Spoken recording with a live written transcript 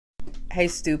Hey,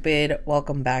 stupid.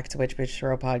 Welcome back to Witch Bitch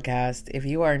Tarot Podcast. If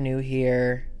you are new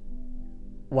here,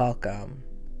 welcome.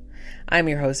 I'm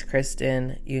your host,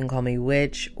 Kristen. You can call me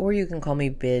Witch or you can call me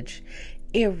Bitch.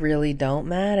 It really don't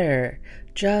matter.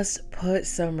 Just put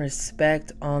some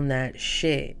respect on that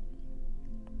shit.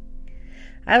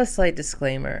 I have a slight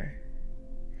disclaimer.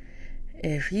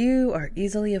 If you are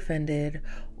easily offended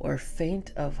or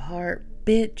faint of heart,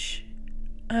 bitch,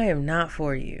 I am not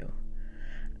for you.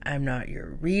 I'm not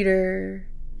your reader,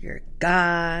 your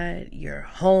guide, your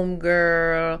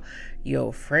homegirl,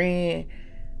 your friend.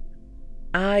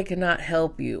 I cannot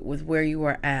help you with where you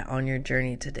are at on your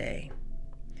journey today.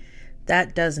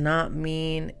 That does not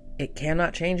mean it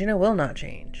cannot change and it will not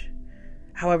change.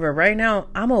 However, right now,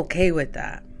 I'm okay with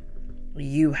that.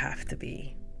 You have to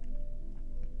be.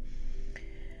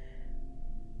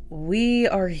 We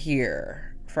are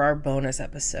here for our bonus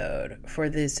episode for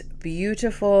this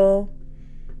beautiful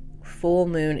full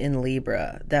moon in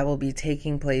Libra that will be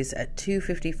taking place at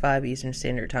 2:55 Eastern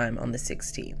Standard Time on the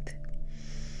 16th.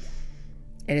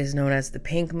 It is known as the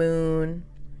pink moon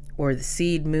or the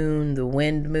seed moon, the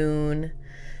wind moon.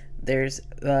 There's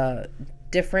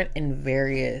different and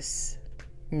various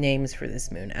names for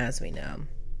this moon, as we know.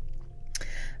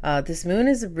 This moon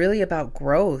is really about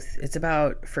growth. It's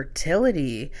about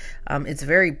fertility. It's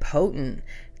very potent.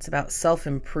 It's about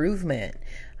self-improvement.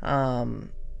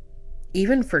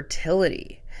 Even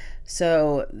fertility.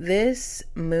 So this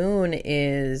moon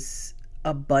is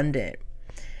abundant.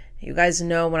 You guys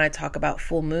know when I talk about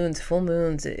full moons,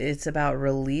 it's about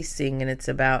releasing, and it's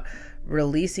about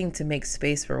releasing to make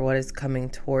space for what is coming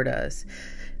toward us.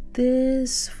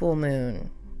 This full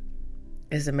moon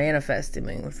is a manifesting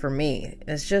moon for me.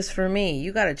 It's just for me.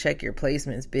 You got to check your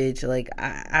placements, bitch. Like,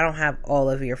 I don't have all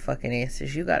of your fucking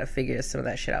answers. You got to figure some of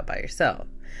that shit out by yourself.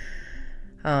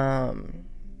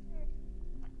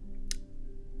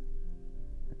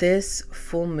 This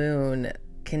full moon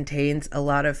contains a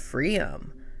lot of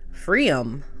freedom.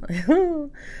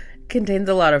 Contains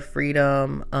a lot of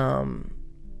freedom.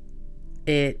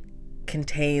 It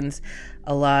contains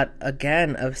a lot,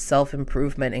 again, of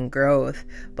self-improvement and growth,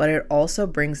 but it also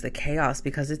brings the chaos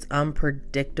because it's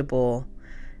unpredictable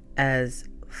as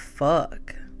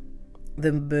fuck.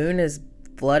 The moon is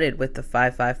flooded with the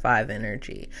 555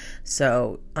 energy.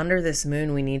 So under this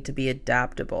moon, we need to be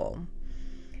adaptable.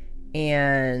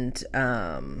 And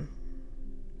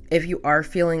if you are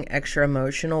feeling extra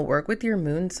emotional, work with your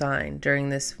moon sign during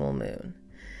this full moon.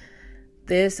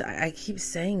 I keep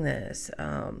saying this,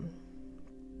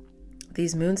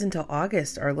 these moons until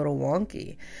August are a little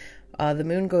wonky. The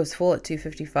moon goes full at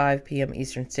 2:55 p.m.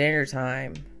 Eastern Standard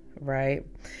Time, right?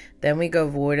 Then we go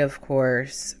void, of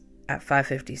course, at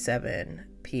 5:57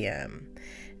 p.m.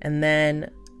 And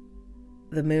then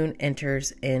the moon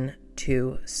enters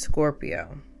into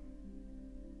Scorpio.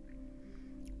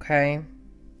 Okay?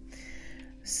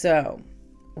 So,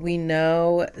 we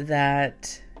know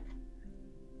that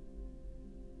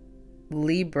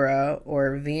Libra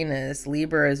or Venus,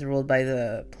 Libra is ruled by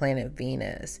the planet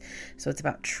Venus. So it's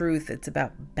about truth, it's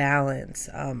about balance,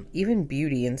 even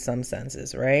beauty in some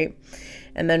senses, right?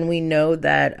 And then we know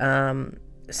that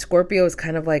Scorpio is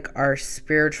kind of like our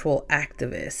spiritual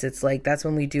activists. It's like that's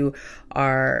when we do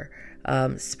our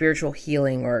spiritual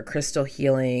healing or crystal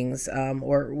healings,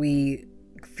 or we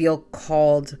feel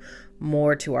called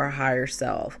more to our higher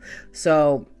self.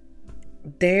 So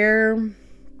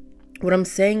what I'm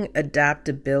saying,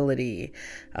 adaptability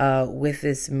with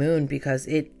this moon, because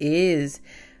it is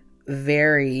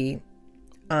very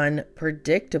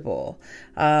unpredictable.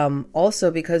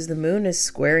 Also because the moon is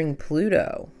squaring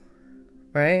Pluto,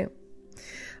 right?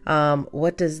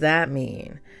 What does that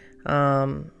mean?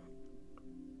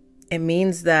 It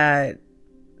means that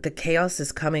the chaos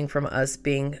is coming from us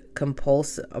being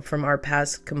compulsive, from our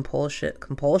past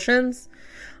compulsions.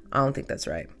 I don't think that's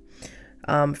right.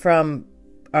 From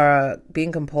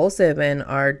being compulsive and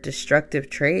our destructive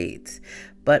traits,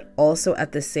 but also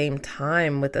at the same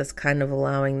time with us kind of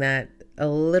allowing that a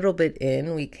little bit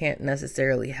in. We can't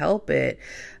necessarily help it.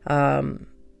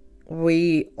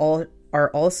 We all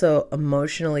are also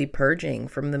emotionally purging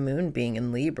from the moon being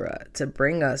in Libra to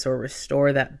bring us or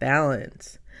restore that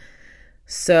balance.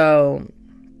 So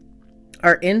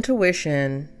our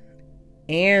intuition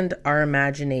and our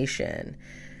imagination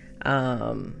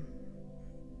can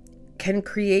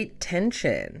create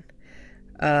tension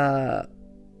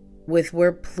with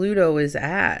where Pluto is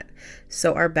at.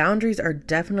 So our boundaries are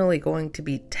definitely going to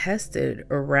be tested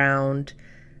around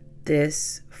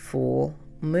this full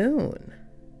moon.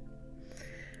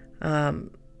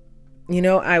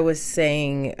 I was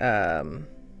saying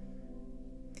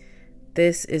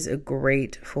this is a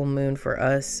great full moon for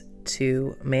us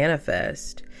to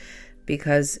manifest,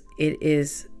 because it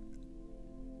is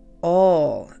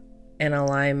all in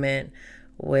alignment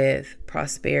with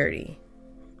prosperity.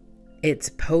 It's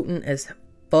potent as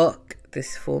fuck,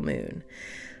 this full moon.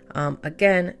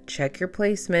 Again, check your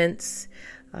placements.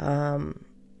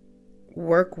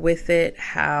 Work with it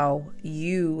how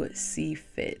you see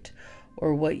fit,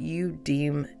 or what you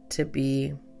deem to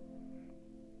be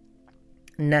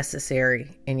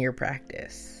necessary in your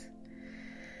practice.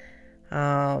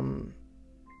 The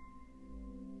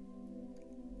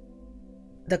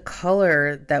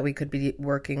color that we could be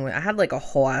working with, I had like a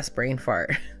whole ass brain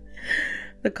fart.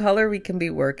 The color we can be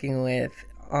working with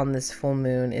on this full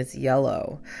moon is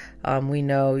yellow. We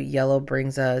know yellow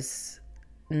brings us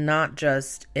not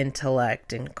just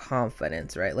intellect and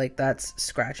confidence, right? Like that's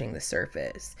scratching the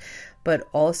surface, but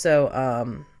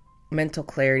also mental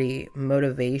clarity,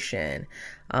 motivation,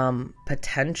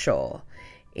 potential.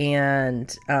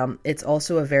 And it's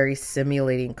also a very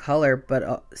stimulating color,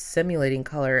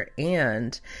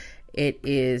 and it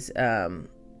is a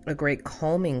great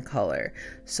calming color.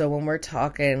 So when we're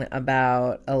talking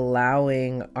about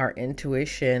allowing our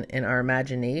intuition and our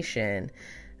imagination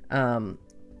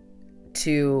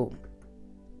to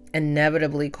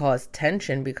inevitably cause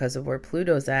tension because of where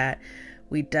Pluto's at,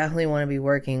 we definitely want to be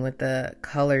working with the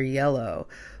color yellow.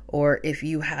 Or if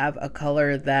you have a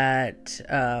color that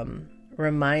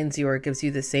reminds you or gives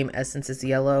you the same essence as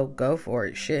yellow, go for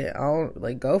it. Shit,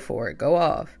 go for it. Go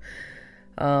off.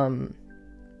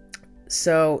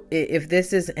 So if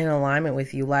this is in alignment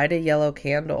with you, light a yellow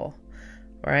candle,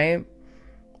 right?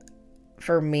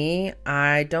 For me,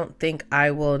 I don't think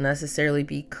I will necessarily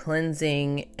be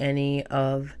cleansing any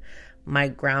of my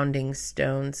grounding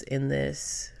stones in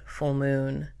this full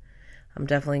moon. I'm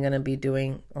definitely going to be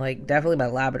doing definitely my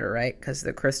labradorite, because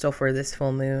the crystal for this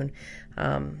full moon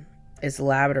is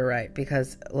labradorite,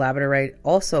 because labradorite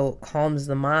also calms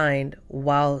the mind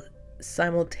while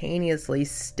simultaneously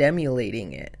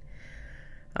stimulating it.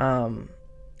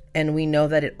 And we know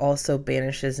that it also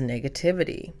banishes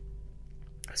negativity.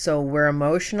 So we're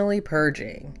emotionally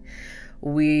purging.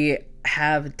 We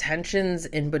have tensions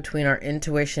in between our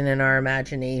intuition and our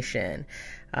imagination.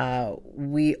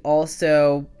 We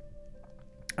also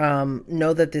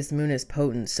know that this moon is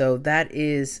potent. So that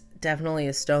is definitely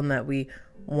a stone that we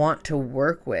want to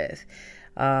work with,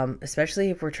 especially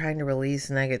if we're trying to release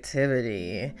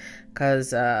negativity.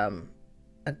 Because,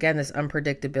 again, this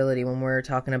unpredictability when we're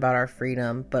talking about our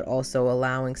freedom, but also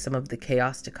allowing some of the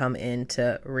chaos to come in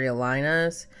to realign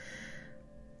us,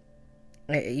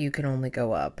 you can only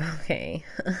go up, okay?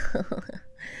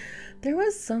 There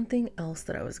was something else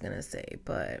that I was going to say,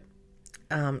 but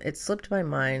it slipped my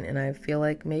mind, and I feel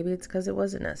like maybe it's because it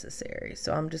wasn't necessary.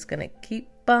 So I'm just going to keep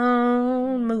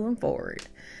on moving forward.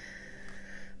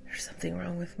 There's something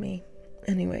wrong with me.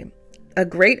 Anyway. A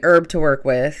great herb to work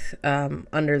with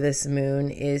under this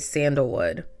moon is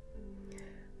sandalwood.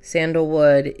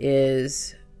 Sandalwood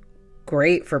is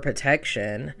great for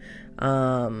protection.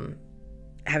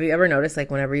 Have you ever noticed,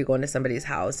 whenever you go into somebody's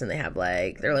house and they have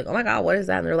they're like, oh my God, what is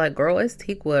that? And they're like, girl, it's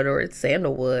teakwood or it's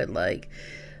sandalwood.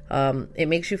 It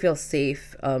makes you feel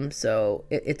safe. So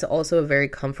it's also a very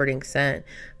comforting scent,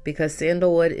 because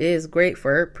sandalwood is great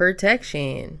for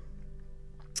protection.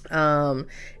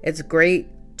 It's great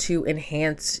to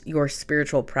enhance your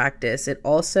spiritual practice. It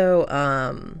also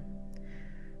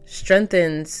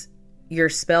strengthens your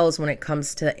spells when it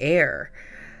comes to air.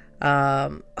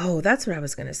 That's what I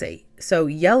was going to say. So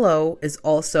yellow is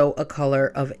also a color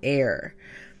of air.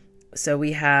 So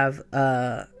we have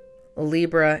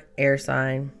Libra, air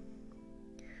sign,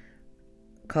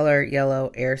 color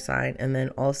yellow, air sign, and then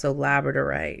also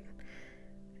labradorite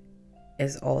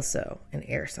is also an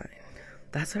air sign.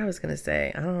 That's what I was going to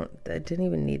say. I didn't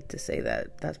even need to say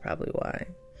that. That's probably why.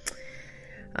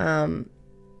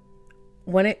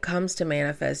 When it comes to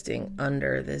manifesting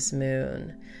under this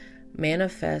moon,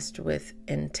 manifest with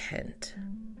intent.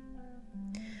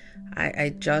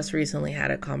 I just recently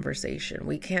had a conversation.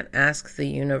 We can't ask the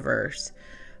universe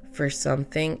for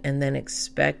something and then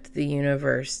expect the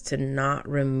universe to not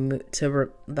remove,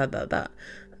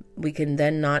 we can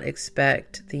then not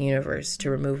expect the universe to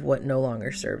remove what no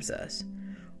longer serves us,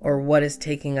 or what is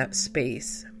taking up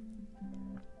space,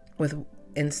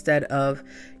 instead of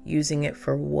using it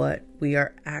for what we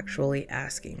are actually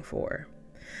asking for.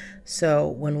 So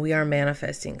when we are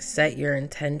manifesting, set your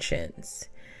intentions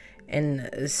and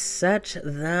set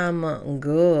them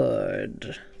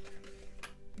good.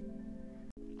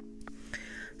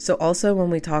 So also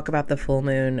when we talk about the full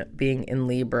moon being in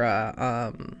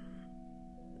Libra,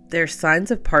 there's signs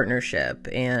of partnership,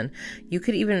 and you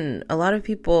could even, a lot of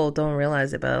people don't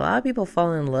realize it, but a lot of people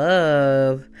fall in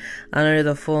love under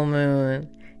the full moon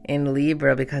in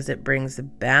Libra because it brings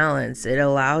balance. It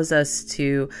allows us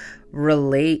to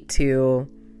relate to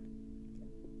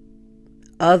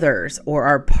others or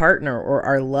our partner or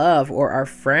our love or our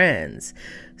friends.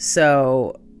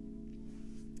 So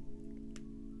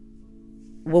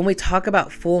when we talk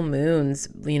about full moons,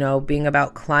 you know, being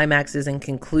about climaxes and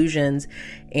conclusions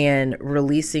and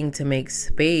releasing to make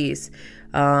space,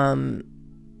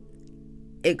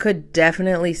 it could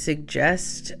definitely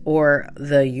suggest, or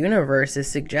the universe is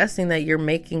suggesting, that you're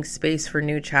making space for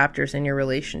new chapters in your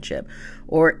relationship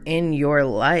or in your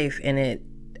life. And it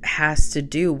has to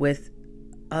do with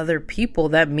other people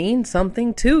that mean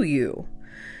something to you.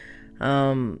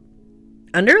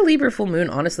 Under a Libra full moon,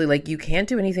 honestly, like, you can't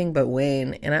do anything but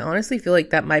win. And I honestly feel like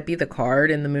that might be the card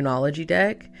in the Moonology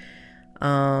deck.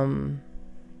 I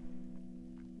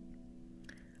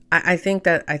think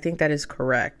that is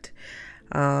correct.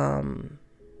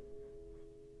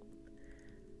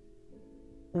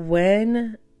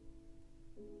 When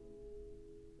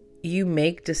you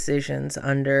make decisions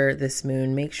under this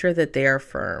moon, make sure that they are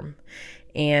firm.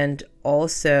 And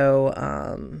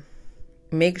also,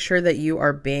 make sure that you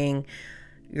are being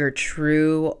your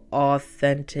true,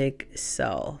 authentic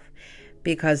self,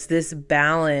 because this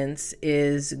balance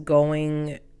is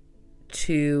going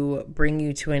to bring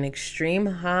you to an extreme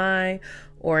high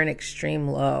or an extreme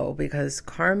low, because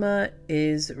karma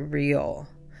is real.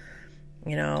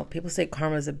 You know, people say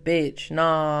karma's a bitch.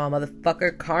 Nah,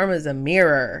 motherfucker, karma's a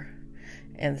mirror.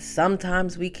 And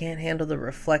sometimes we can't handle the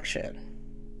reflection.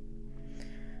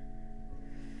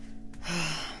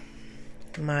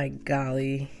 My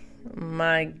golly.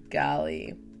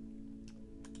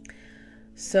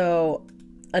 So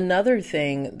another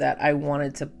thing that I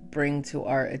wanted to bring to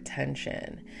our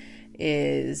attention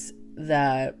is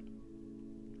that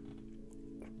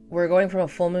we're going from a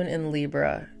full moon in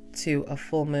Libra to a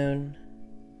full moon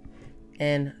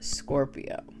in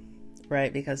Scorpio,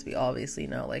 right? Because we obviously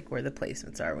know, like, where the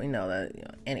placements are. We know that, you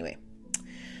know, anyway.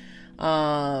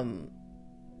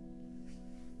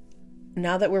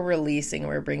 Now that we're releasing,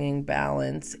 we're bringing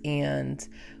balance, and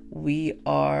we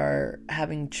are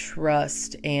having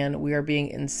trust, and we are being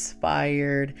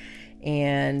inspired,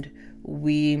 and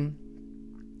we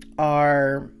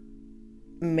are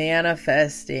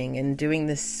manifesting and doing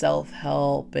this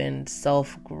self-help and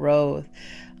self-growth.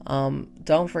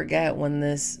 Don't forget, when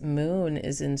this moon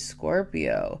is in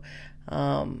Scorpio,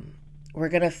 we're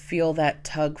going to feel that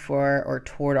tug for or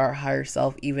toward our higher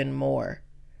self even more.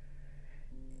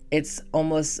 It's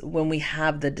almost when we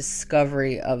have the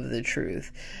discovery of the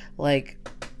truth, like,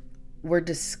 we're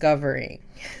discovering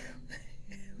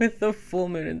with the full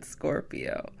moon in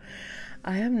Scorpio.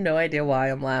 I have no idea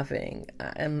why I'm laughing.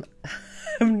 I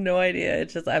have no idea.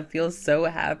 It's just, I feel so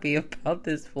happy about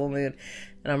this full moon,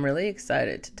 and I'm really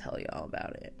excited to tell y'all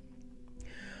about it.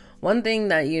 One thing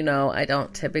that, you know, I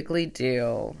don't typically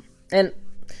do, and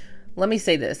let me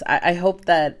say this, I hope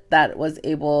that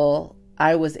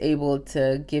I was able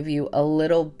to give you a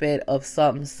little bit of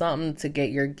something to get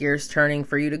your gears turning,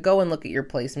 for you to go and look at your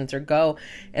placements, or go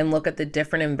and look at the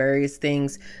different and various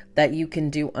things that you can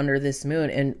do under this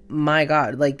moon. And my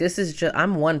God, like, this is just,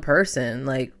 I'm one person.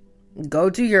 Like,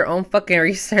 go do your own fucking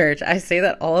research. I say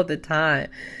that all of the time.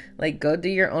 Like, go do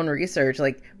your own research.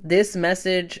 Like, this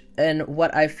message and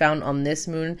what I found on this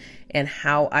moon and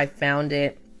how I found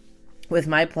it with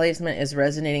my placement is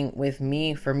resonating with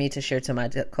me, for me to share to my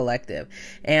collective.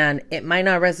 And it might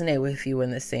not resonate with you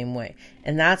in the same way.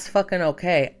 And that's fucking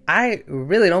okay. I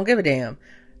really don't give a damn.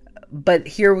 But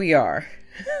here we are.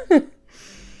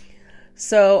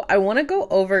 So I want to go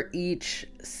over each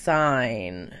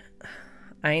sign.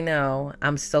 I know.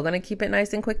 I'm still going to keep it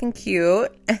nice and quick and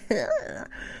cute.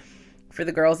 For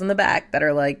the girls in the back that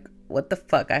are like, what the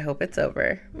fuck? I hope it's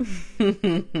over.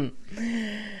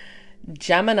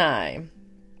 Gemini.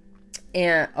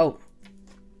 And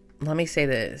let me say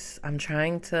this. I'm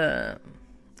trying to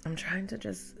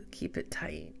just keep it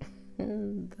tight.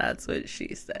 That's what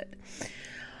she said.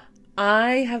 I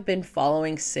have been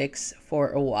following Six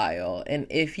for a while, and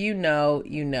if you know,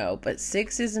 you know, but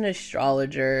Six is an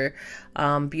astrologer,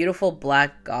 beautiful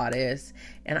black goddess,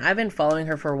 and I've been following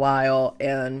her for a while,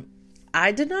 and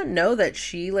I did not know that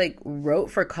she, like,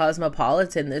 wrote for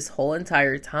Cosmopolitan this whole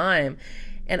entire time.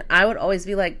 And I would always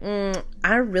be like,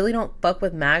 I really don't fuck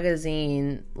with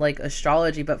magazine, like,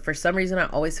 astrology. But for some reason, I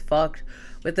always fucked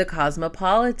with the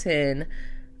Cosmopolitan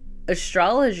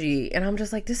astrology, and I'm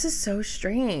just like, this is so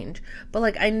strange. But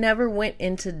like, I never went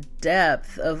into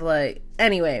depth of like,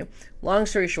 anyway, long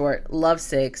story short, love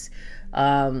Six.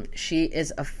 She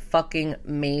is a fucking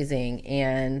amazing,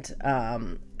 and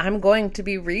I'm going to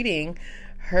be reading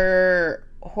her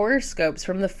horoscopes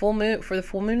from the full moon, for the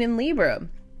full moon in Libra.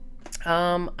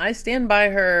 I stand by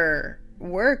her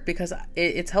work because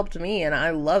it's helped me and I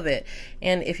love it.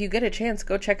 And if you get a chance,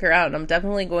 go check her out. And I'm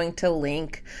definitely going to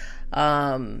link,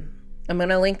 I'm going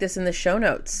to link this in the show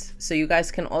notes so you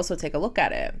guys can also take a look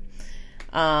at it.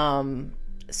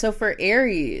 So for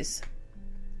Aries,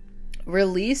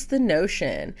 release the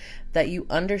notion that you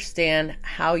understand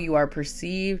how you are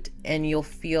perceived and you'll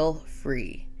feel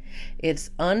free.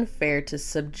 It's unfair to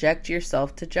subject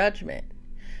yourself to judgment.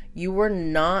 You were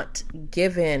not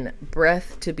given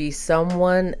breath to be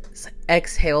someone's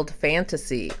exhaled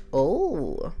fantasy.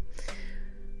 Oh.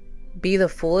 Be the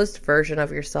fullest version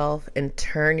of yourself and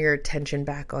turn your attention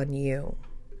back on you.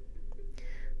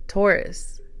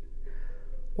 Taurus,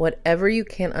 whatever you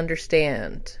can't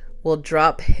understand will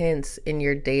drop hints in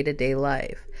your day-to-day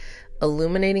life,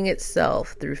 illuminating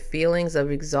itself through feelings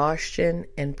of exhaustion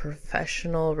and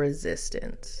professional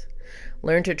resistance.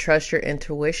 Learn to trust your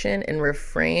intuition and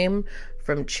refrain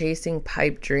from chasing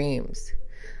pipe dreams.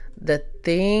 The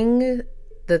thing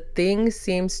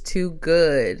seems too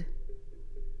good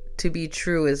to be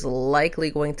true is likely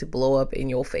going to blow up in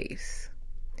your face.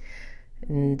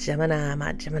 Gemini,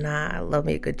 my Gemini, love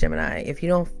me a good Gemini. If you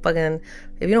don't fuck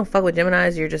with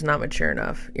Geminis, you're just not mature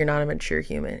enough. You're not a mature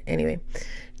human. Anyway,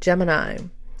 Gemini,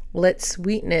 let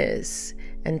sweetness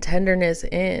and tenderness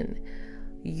in.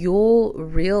 You'll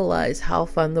realize how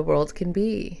fun the world can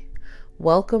be.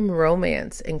 Welcome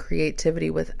romance and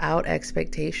creativity without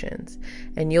expectations,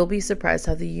 and you'll be surprised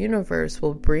how the universe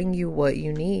will bring you what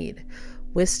you need.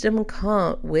 Wisdom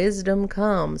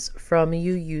comes from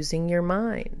you using your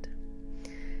mind.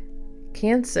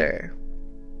 Cancer,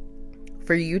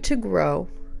 for you to grow,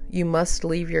 you must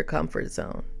leave your comfort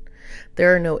zone.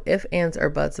 There are no ifs, ands, or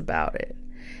buts about it.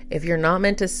 If you're not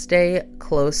meant to stay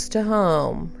close to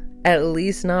home, at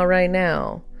least not right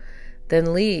now,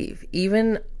 then leave.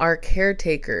 Even our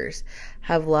caretakers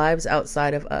have lives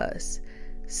outside of us.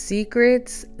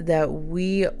 Secrets that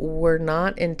we were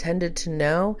not intended to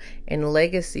know, and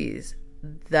legacies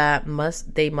that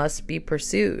must be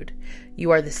pursued. You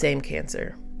are the same,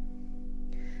 Cancer.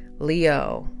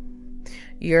 Leo,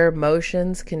 your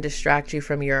emotions can distract you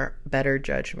from your better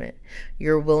judgment.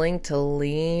 You're willing to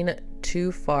lean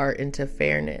too far into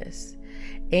fairness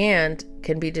and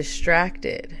can be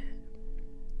distracted.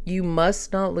 You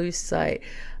must not lose sight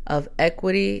of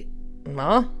equity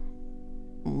when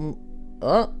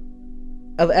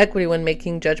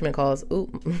making judgment calls.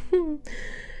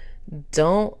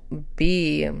 Don't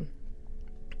be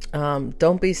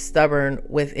stubborn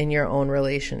within your own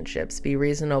relationships. Be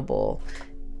reasonable.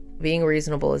 Being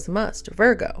reasonable is a must.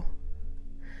 Virgo,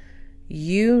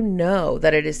 you know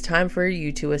that it is time for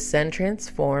you to ascend,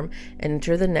 transform, and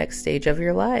enter the next stage of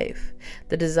your life.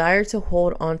 The desire to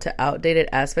hold on to outdated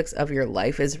aspects of your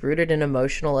life is rooted in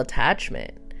emotional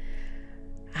attachment.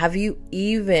 Have you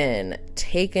even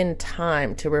taken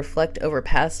time to reflect over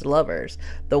past lovers,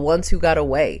 the ones who got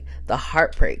away, the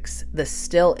heartbreaks, the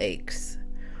still aches?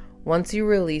 Once you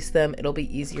release them, it'll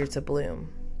be easier to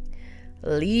bloom.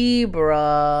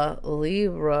 Libra,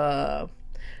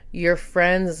 your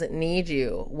friends need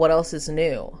you. What else is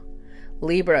new?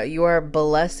 Libra, you are a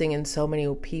blessing in so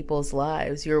many people's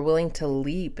lives. You're willing to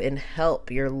leap and help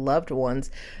your loved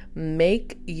ones.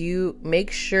 Make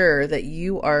sure that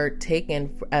you are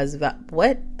taken as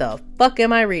what the fuck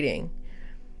am I reading?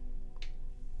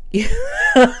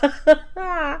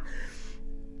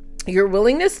 Your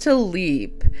willingness to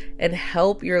leap and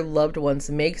help your loved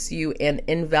ones makes you an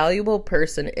invaluable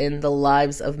person in the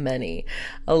lives of many.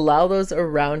 Allow those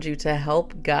around you to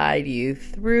help guide you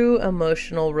through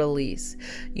emotional release.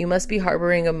 You must be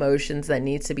harboring emotions that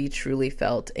need to be truly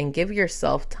felt and give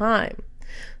yourself time.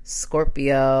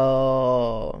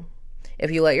 Scorpio, if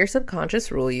you let your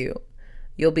subconscious rule you,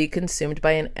 you'll be consumed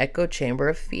by an echo chamber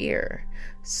of fear.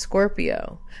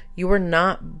 Scorpio, you were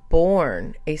not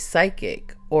born a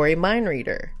psychic or a mind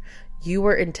reader. You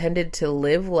were intended to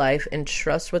live life and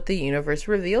trust what the universe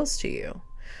reveals to you.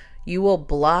 You will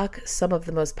block some of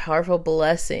the most powerful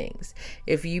blessings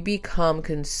if you become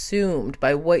consumed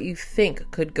by what you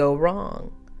think could go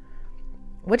wrong.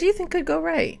 What do you think could go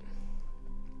right?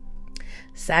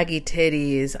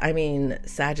 Sagittarius,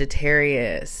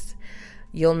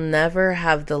 you'll never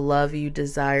have the love you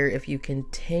desire if you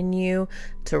continue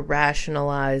to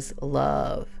rationalize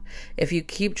love. If you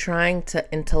keep trying to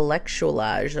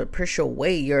intellectualize or push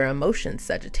away your emotions,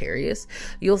 Sagittarius,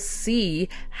 you'll see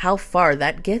how far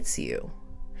that gets you.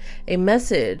 A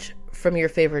message from your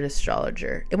favorite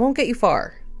astrologer, it won't get you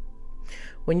far.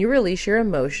 When you release your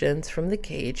emotions from the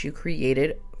cage you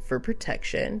created for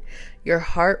protection, your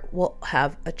heart will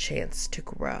have a chance to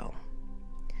grow.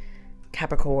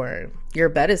 Capricorn, your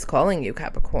bed is calling you,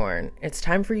 Capricorn. It's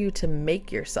time for you to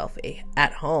make yourself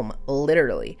at home,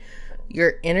 literally.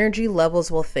 Your energy levels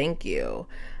will thank you.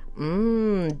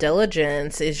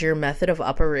 Diligence is your method of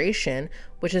operation,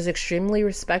 which is extremely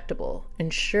respectable.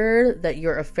 Ensure that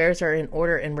your affairs are in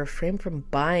order and refrain from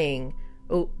burying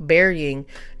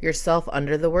yourself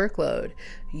under the workload.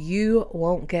 You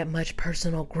won't get much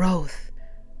personal growth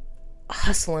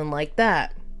hustling like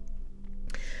that.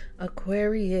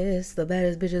 Aquarius, the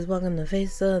baddest bitches walking the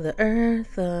face of the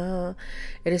earth.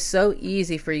 It is so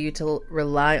easy for you to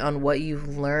rely on what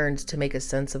you've learned to make a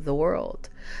sense of the world.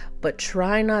 But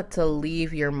try not to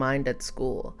leave your mind at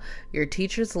school. Your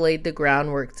teachers laid the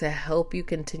groundwork to help you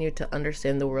continue to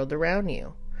understand the world around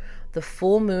you. The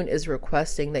full moon is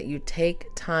requesting that you take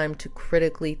time to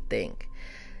critically think.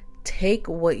 Take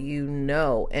what you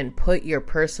know and put your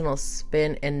personal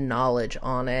spin and knowledge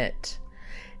on it.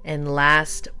 And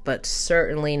last but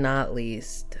certainly not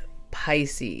least,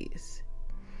 Pisces.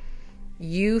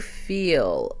 You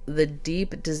feel the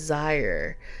deep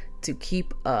desire to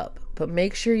keep up, but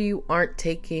make sure you aren't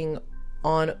taking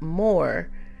on more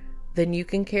than you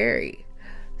can carry.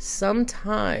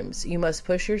 Sometimes you must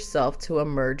push yourself to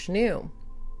emerge new.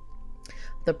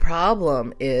 The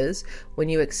problem is when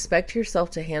you expect yourself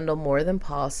to handle more than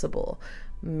possible.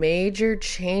 Major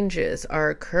changes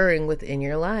are occurring within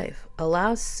your life.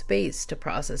 Allow space to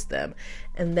process them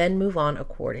and then move on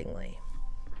accordingly.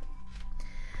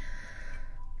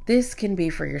 This can be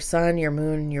for your sun, your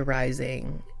moon, your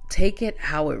rising. Take it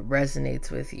how it resonates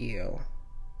with you.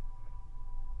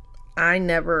 I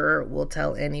never will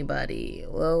tell anybody,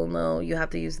 well, no, you have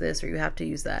to use this or you have to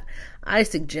use that. I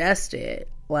suggest it.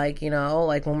 Like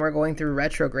when we're going through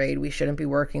retrograde, we shouldn't be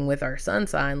working with our sun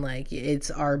sign. Like,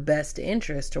 it's our best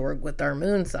interest to work with our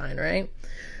moon sign, right?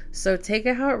 So take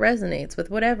it how it resonates with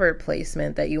whatever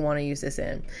placement that you want to use this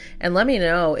in. And let me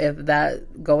know if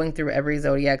that going through every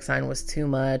zodiac sign was too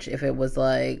much, if it was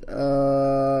like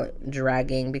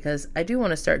dragging, because I do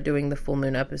want to start doing the full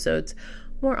moon episodes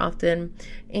more often.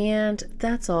 And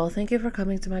that's all. Thank you for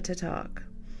coming to my TED Talk.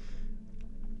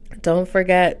 Don't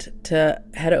forget to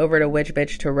head over to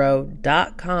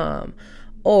witchbitchtarot.com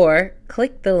or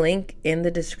click the link in the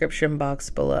description box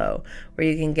below where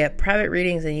you can get private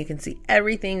readings and you can see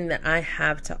everything that I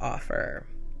have to offer.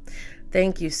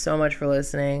 Thank you so much for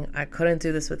listening. I couldn't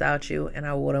do this without you and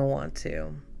I wouldn't want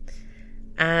to.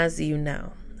 As you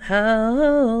know,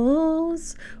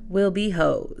 hoes will be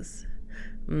hoes.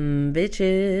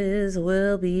 Bitches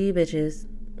will be bitches.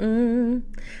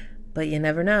 But you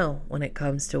never know when it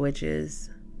comes to witches.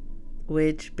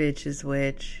 Which bitch is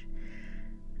which?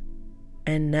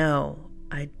 And no,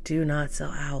 I do not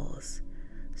sell owls.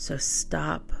 So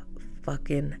stop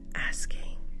fucking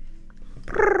asking.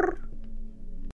 Brrr.